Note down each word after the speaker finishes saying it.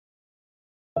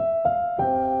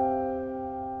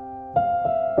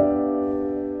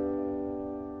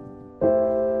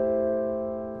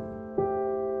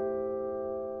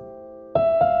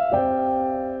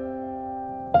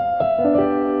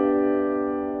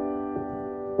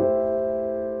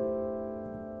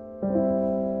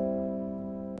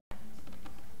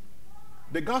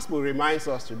the gospel reminds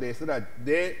us today so that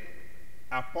the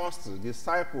apostles,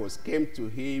 disciples, came to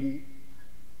him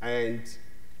and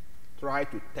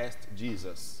tried to test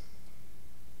Jesus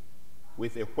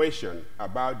with a question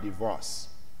about divorce.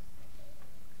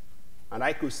 And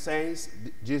I could sense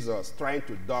Jesus trying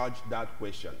to dodge that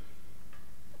question,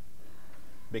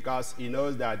 because he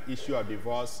knows that issue of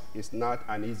divorce is not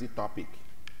an easy topic.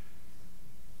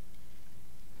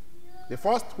 The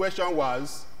first question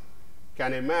was,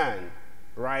 can a man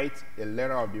write a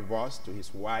letter of divorce to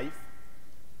his wife?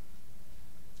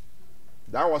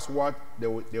 That was what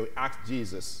they asked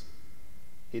Jesus.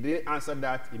 He didn't answer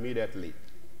that immediately.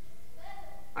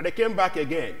 And they came back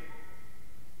again,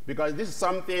 because this is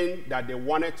something that they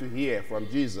wanted to hear from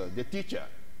Jesus, the teacher.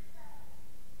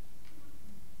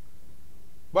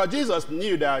 But Jesus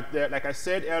knew that, like I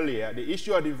said earlier, the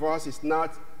issue of divorce is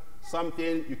not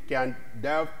something you can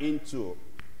delve into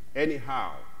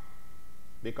anyhow,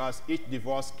 because each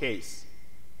divorce case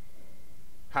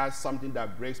has something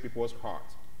that breaks people's heart.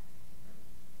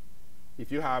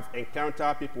 If you have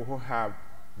encountered people who have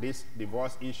this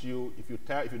divorce issue, if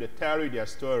they tell you their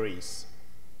stories,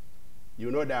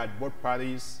 you know that both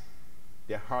parties,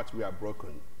 their hearts were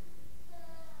broken.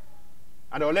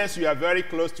 And unless you are very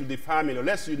close to the family,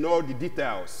 unless you know the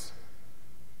details,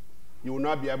 you will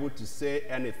not be able to say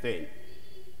anything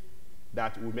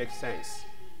that will make sense.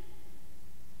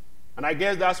 And I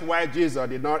guess that's why Jesus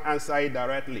did not answer it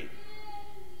directly.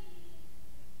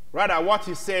 Rather, what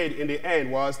he said in the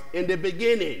end was, in the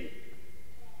beginning,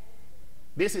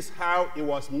 this is how it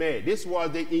was made. This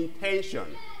was the intention.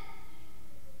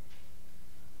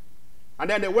 And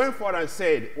then they went forward and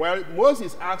said, well,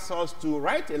 Moses asked us to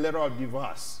write a letter of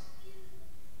divorce.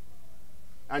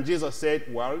 And Jesus said,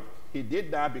 well, he did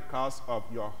that because of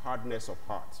your hardness of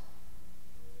heart.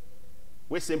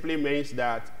 Which simply means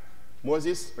that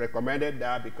Moses recommended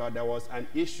that because there was an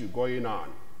issue going on.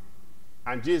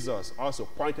 And Jesus also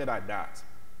pointed at that.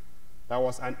 There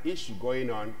was an issue going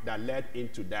on that led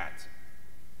into that.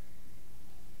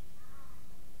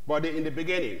 But in the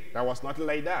beginning, there was nothing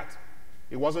like that.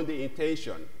 It wasn't the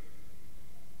intention.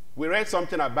 We read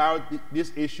something about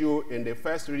this issue in the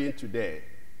first reading today.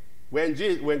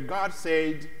 When God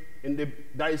said,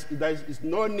 there is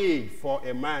no need for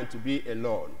a man to be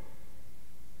alone.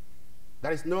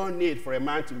 There is no need for a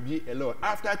man to be alone.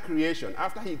 After creation,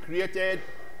 after he created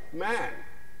man,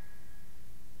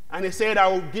 and he said, I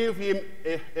will give him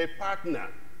a partner.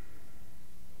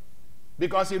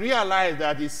 Because he realized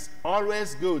that it's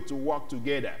always good to work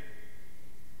together.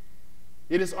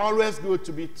 It is always good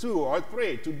to be two or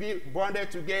three, to be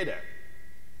bonded together.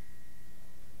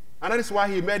 And that is why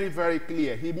he made it very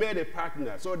clear. He made a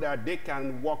partner so that they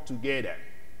can work together.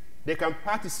 They can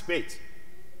participate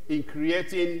in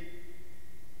creating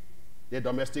the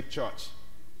domestic church,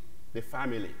 the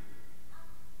family.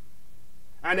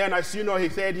 And then, as you know, he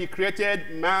said he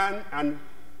created man and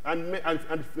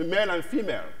male and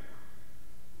female.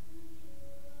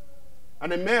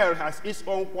 And the male has its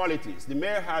own qualities. The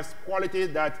male has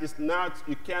qualities that is not,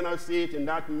 you cannot see it in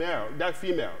that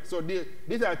female. So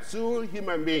these are two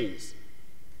human beings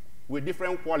with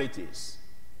different qualities.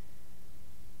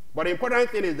 But the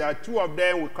important thing is that two of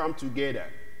them will come together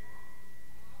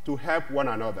to help one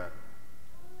another,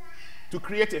 to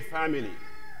create a family,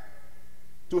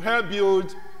 to help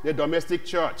build the domestic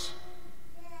church.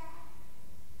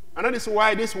 And that is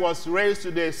why this was raised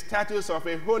to the status of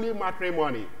a holy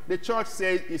matrimony. The church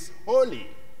says it's holy.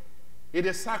 It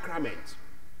is a sacrament.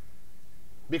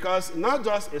 Because not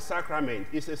just a sacrament,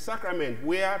 it's a sacrament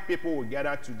where people will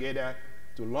gather together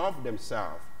to love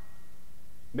themselves,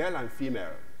 male and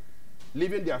female,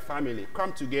 leaving their family,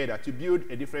 come together to build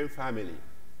a different family.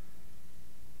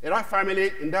 In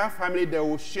that family, they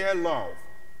will share love.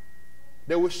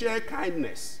 They will share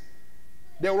kindness.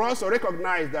 They will also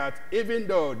recognize that even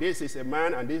though this is a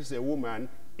man and this is a woman,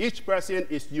 each person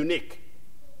is unique.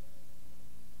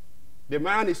 The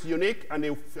man is unique and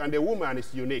the woman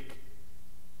is unique.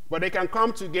 But they can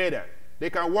come together. They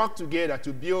can work together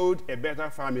to build a better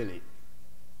family.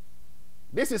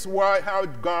 This is how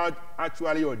God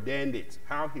actually ordained it,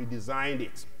 how he designed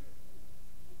it.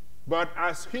 But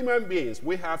as human beings,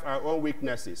 we have our own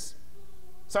weaknesses.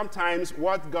 Sometimes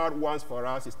what God wants for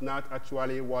us is not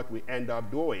actually what we end up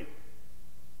doing.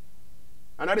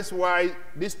 And that is why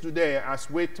this today, as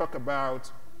we talk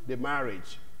about the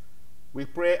marriage, we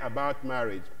pray about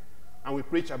marriage, and we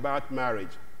preach about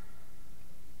marriage.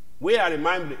 We are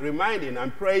reminding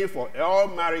and praying for all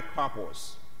married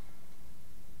couples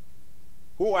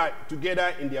who are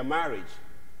together in their marriage,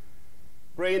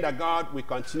 praying that God will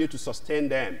continue to sustain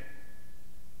them.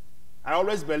 I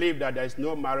always believe that there is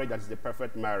no marriage that is the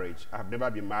perfect marriage. I have never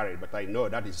been married, but I know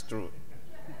that is true.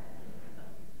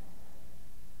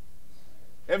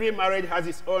 Every marriage has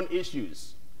its own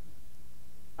issues.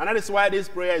 And that is why this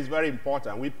prayer is very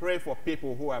important. We pray for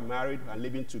people who are married and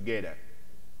living together.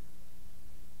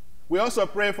 We also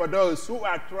pray for those who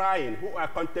are trying, who are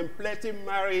contemplating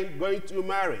marrying, going to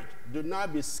marriage. Do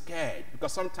not be scared,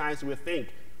 because sometimes we think,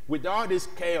 with all this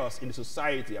chaos in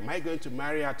society, am I going to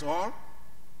marry at all?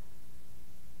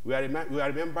 We are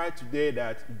remembered today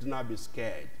that do not be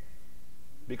scared.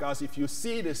 Because if you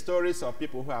see the stories of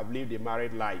people who have lived a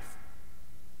married life,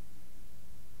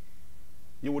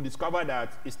 you will discover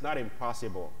that it's not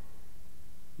impossible.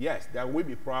 Yes, there will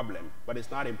be problems, but it's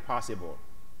not impossible.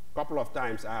 A couple of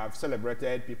times I have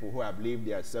celebrated people who have lived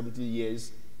their 70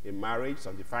 years in marriage,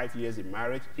 75 years in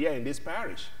marriage, here in this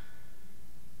parish.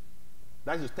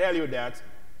 That is to tell you that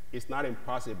it's not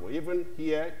impossible. Even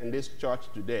here in this church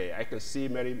today, I can see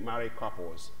many married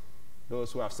couples,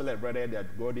 those who have celebrated their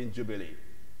Golden Jubilee,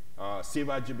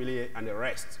 Silver Jubilee, and the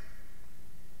rest.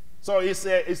 So it's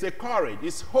a courage,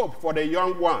 it's hope for the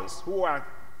young ones who are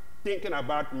thinking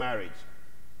about marriage.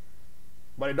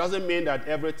 But it doesn't mean that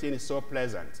everything is so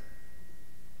pleasant.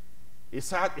 It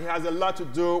has a lot to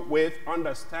do with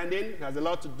understanding. It has a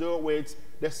lot to do with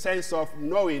the sense of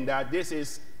knowing that this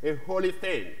is a holy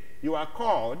thing. You are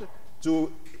called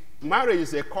to, marriage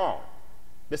is a call.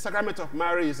 The sacrament of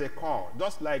marriage is a call.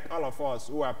 Just like all of us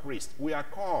who are priests, we are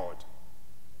called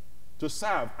to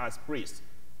serve as priests.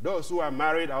 Those who are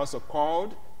married are also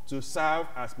called to serve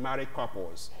as married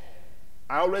couples.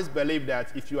 I always believe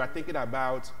that if you are thinking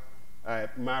about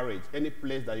marriage, any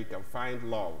place that you can find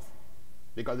love,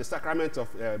 because the sacrament of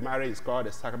marriage is called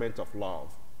the sacrament of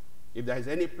love. If there is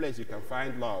any place you can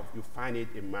find love, you find it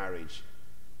in marriage.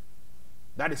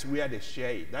 That is where they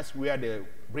share it. That's where they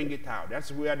bring it out.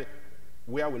 That's where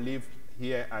we live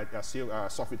here at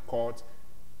Suffolk Court.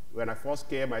 When I first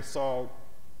came, I saw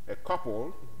a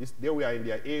couple. They were in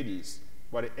their 80s.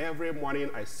 But every morning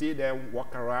I see them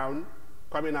walk around,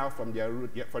 coming out from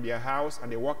their house, and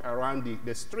they walk around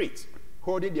the street,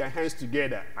 holding their hands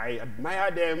together. I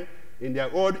admire them in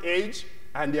their old age,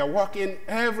 and they are walking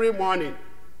every morning.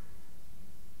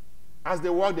 As they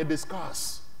walk, they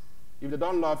discuss. If they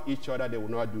don't love each other, they will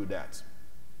not do that.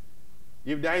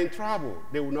 If they are in trouble,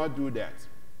 they will not do that.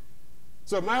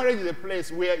 So marriage is a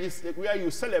place where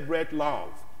you celebrate love.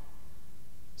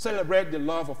 Celebrate the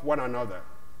love of one another.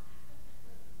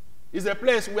 It's a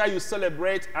place where you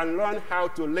celebrate and learn how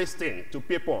to listen to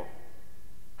people.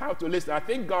 How to listen. I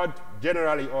think God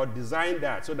generally designed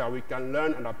that so that we can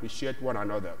learn and appreciate one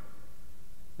another.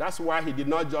 That's why he did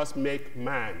not just make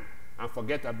man and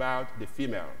forget about the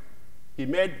female. He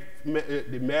made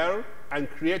the male and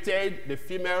created the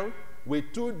female with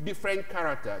two different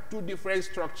characters, two different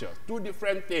structures, two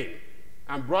different things,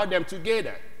 and brought them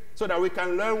together so that we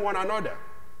can learn one another.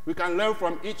 We can learn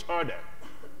from each other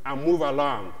and move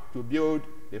along to build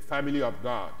the family of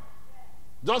God.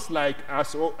 Just like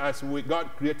as God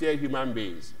created human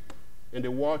beings, in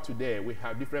the world today, we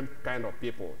have different kinds of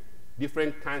people,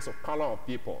 different kinds of color of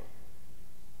people.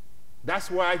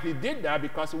 That's why he did that,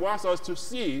 because he wants us to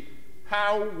see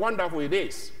how wonderful it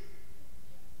is.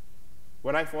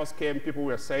 When I first came, people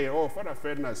were saying, oh, Father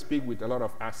Ferdinand speaks with a lot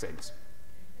of accents.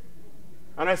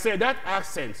 And I said, that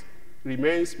accent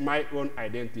remains my own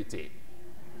identity.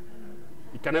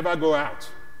 It can never go out.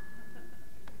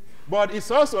 But it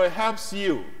also helps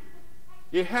you.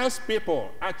 It helps people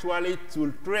actually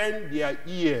to train their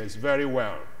ears very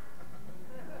well.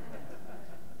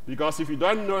 Because if you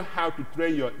don't know how to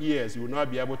train your ears, you will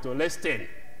not be able to listen.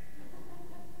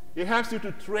 It helps you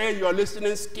to train your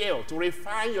listening skill, to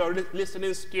refine your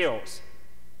listening skills.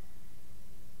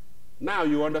 Now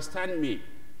you understand me.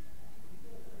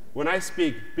 When I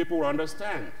speak, people will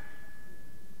understand.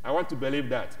 I want to believe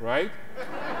that, right?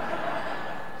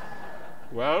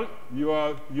 Well,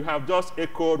 you have just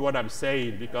echoed what I'm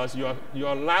saying, because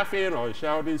you're laughing or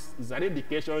shouting is an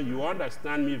indication you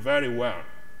understand me very well.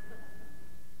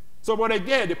 So, but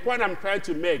again, the point I'm trying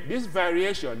to make, this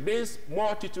variation, this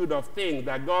multitude of things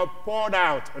that God poured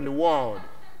out in the world,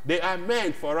 they are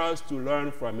meant for us to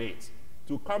learn from it,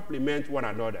 to complement one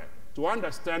another, to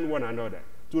understand one another,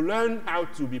 to learn how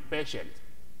to be patient,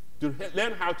 to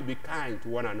learn how to be kind to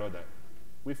one another.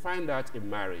 We find that in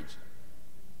marriage.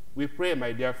 We pray,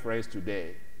 my dear friends,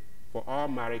 today for all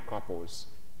married couples,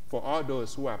 for all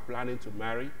those who are planning to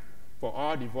marry, for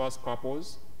all divorced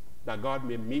couples, that God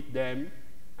may meet them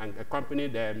and accompany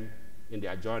them in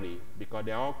their journey, because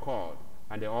they're all called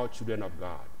and they're all children of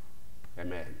God.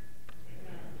 Amen.